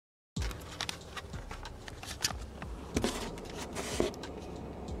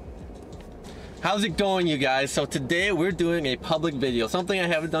How's it going, you guys? So today we're doing a public video, something I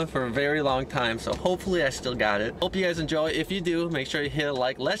haven't done for a very long time, so hopefully I still got it. Hope you guys enjoy. If you do, make sure you hit a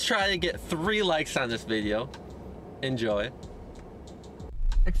like. Let's try to get 3 likes on this video. Enjoy.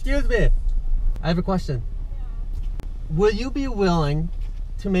 Excuse me, I have a question. Will you be willing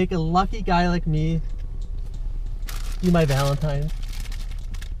to make a lucky guy like me be my Valentine?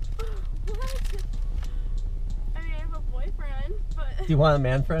 What? I mean, I have a boyfriend, but... Do you want a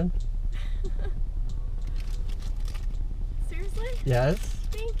man friend? Seriously? Yes.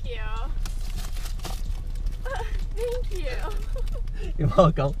 Thank you. Thank you. You're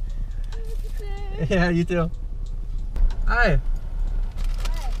welcome. Yeah, you too. Hi.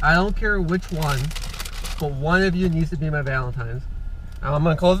 I don't care which one, but one of you needs to be my Valentine's. I'm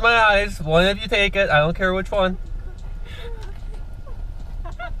gonna close my eyes. One of you take it. I don't care which one.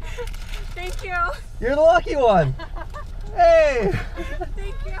 Thank you. You're the lucky one. Hey.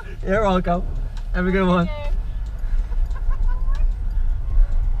 Thank you. You're welcome. Have a good one. Okay.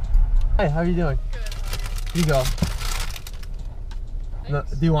 Hi, how are you doing? Good. Here you go. No,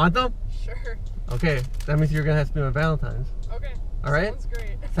 do you want them? Sure. Okay, that means you're gonna have to be my Valentine's. Okay. All right? Sounds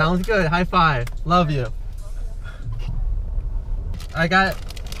great. Sounds good. High five. Love you. I got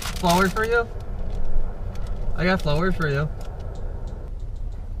flowers for you. I got flowers for you.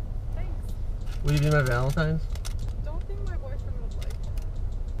 Thanks. Will you be my Valentine's? Don't think my boyfriend would like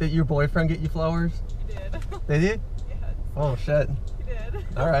it. Did your boyfriend get you flowers? He did. Did he? Yes. Oh shit. He did.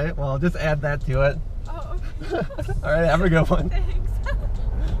 All right. Well, just add that to it. Oh, okay. All right. Have a good one. Thanks.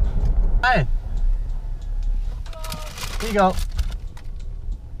 Hi. Here you go.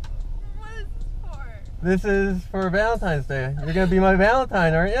 What is this for? This is for Valentine's Day. You're gonna be my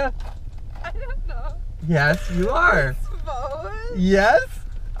Valentine, aren't you? I don't know. Yes, you are. Suppose? Yes.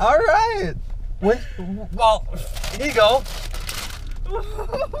 All right. Well, here you go.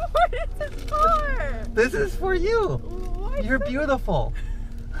 What is this for? This is for you. What? You're beautiful.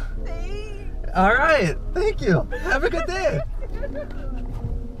 Thanks. All right. Thank you. Have a good day.